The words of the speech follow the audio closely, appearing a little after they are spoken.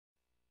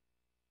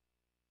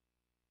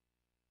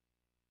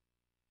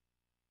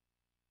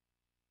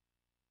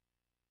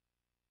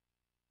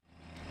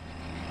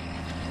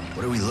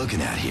we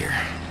looking at here?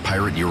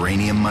 Pirate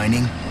uranium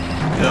mining?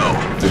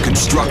 No, the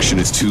construction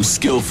is too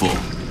skillful.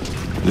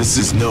 This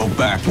is no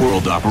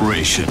backworld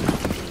operation.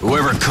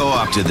 Whoever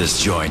co-opted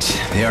this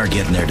joint, they are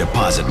getting their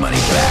deposit money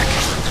back.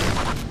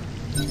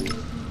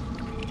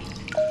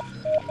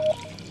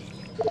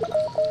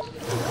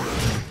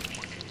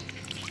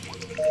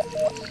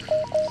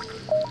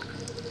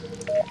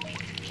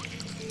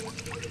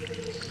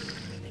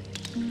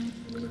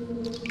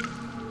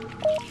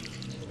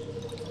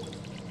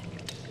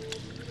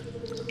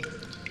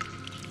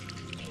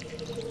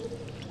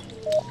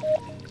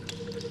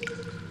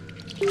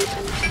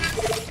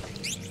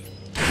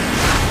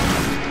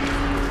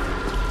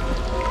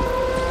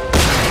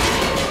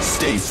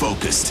 Stay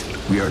focused.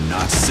 We are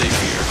not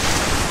safe here.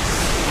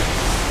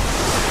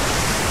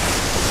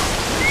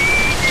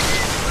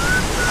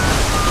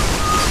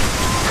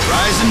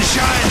 Rise and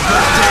shine,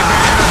 birthday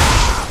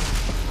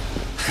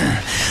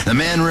bear! The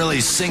man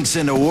really sinks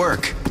into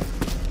work.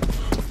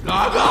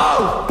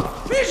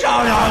 Sluggo! Fish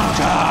out on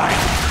time!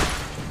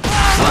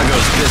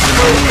 Sluggo's pissing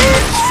on you,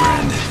 his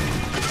friend.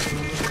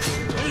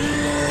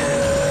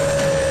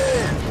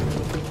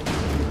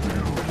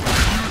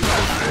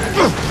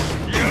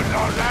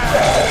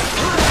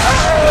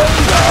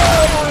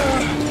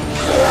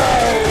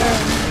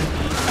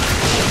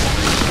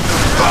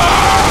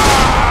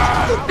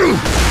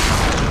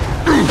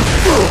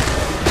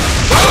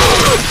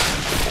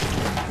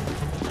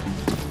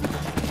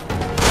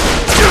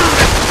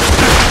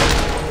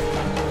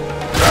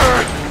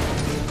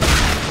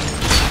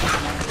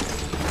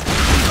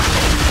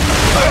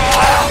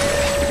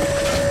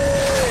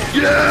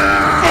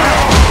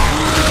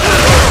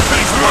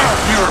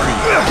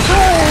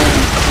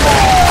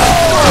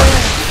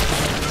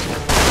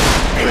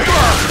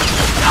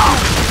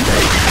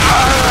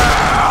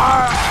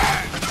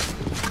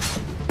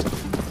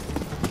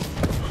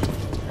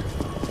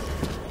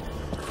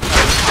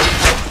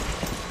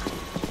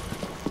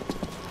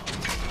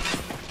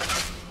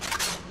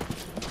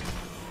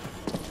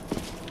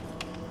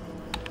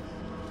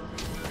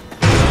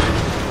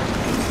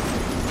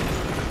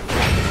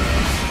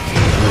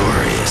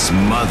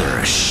 Mother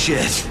of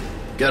shit.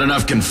 Got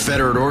enough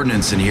Confederate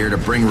ordnance in here to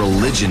bring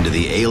religion to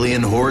the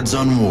alien hordes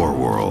on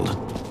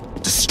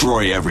Warworld.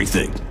 Destroy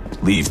everything.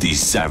 Leave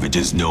these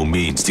savages no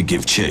means to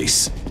give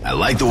chase. I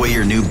like the way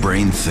your new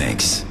brain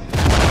thinks.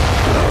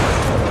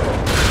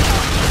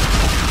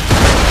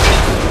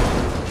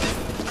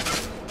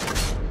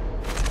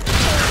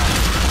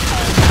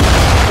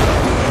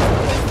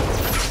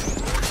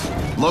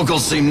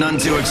 Locals seem none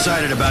too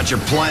excited about your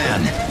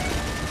plan.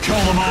 Kill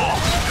them all.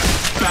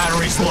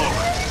 Battery's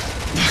low.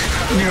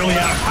 Nearly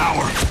out of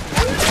power.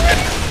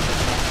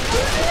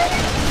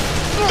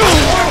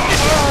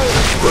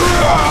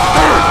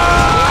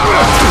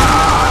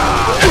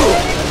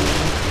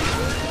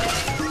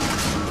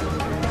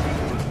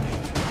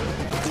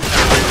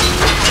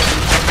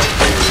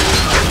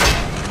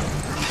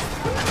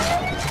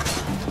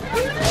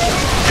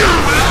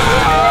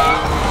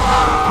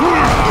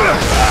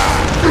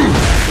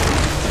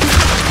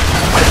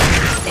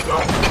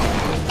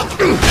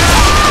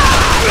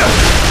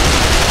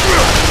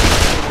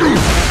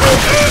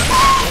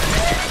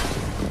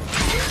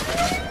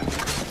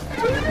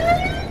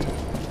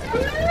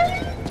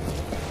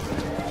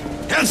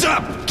 Heads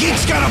up!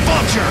 Geek's got a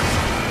vulture!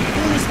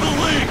 Where's the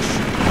leash?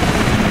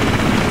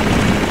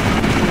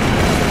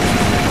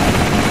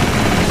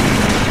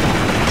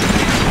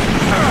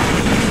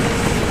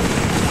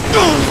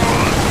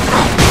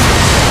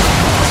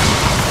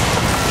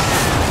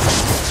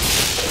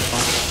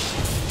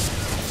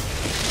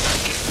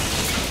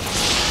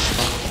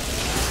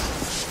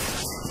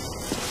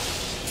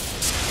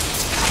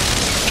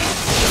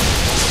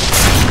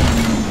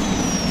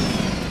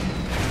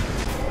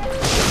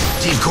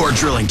 Deep core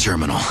drilling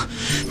terminal.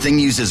 Thing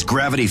uses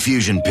gravity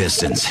fusion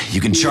pistons.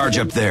 You can charge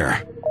up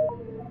there.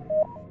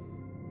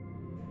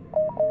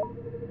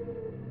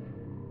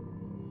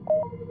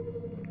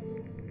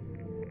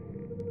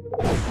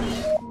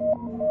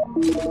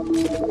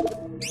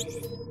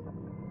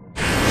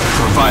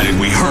 Provided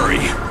we hurry.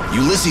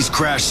 Ulysses'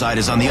 crash site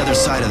is on the other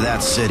side of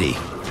that city.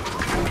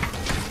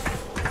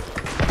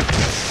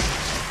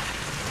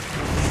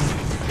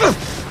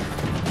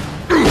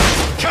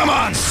 Come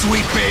on,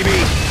 sweet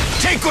baby!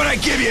 Take what I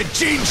give you,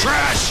 gene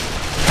trash!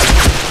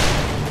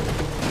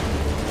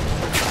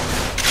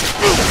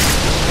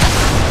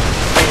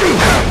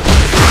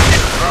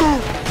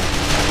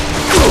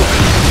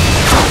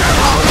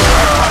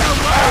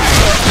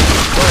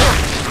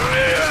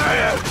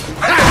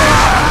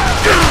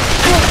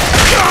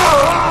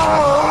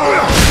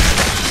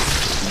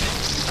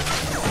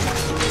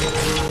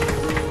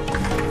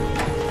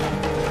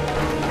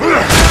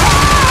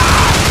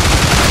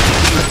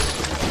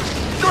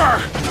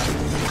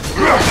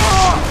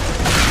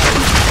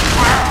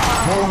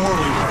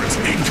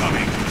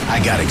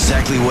 I got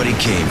exactly what he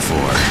came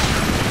for.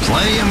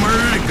 Plenty of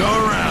murder to go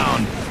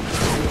around.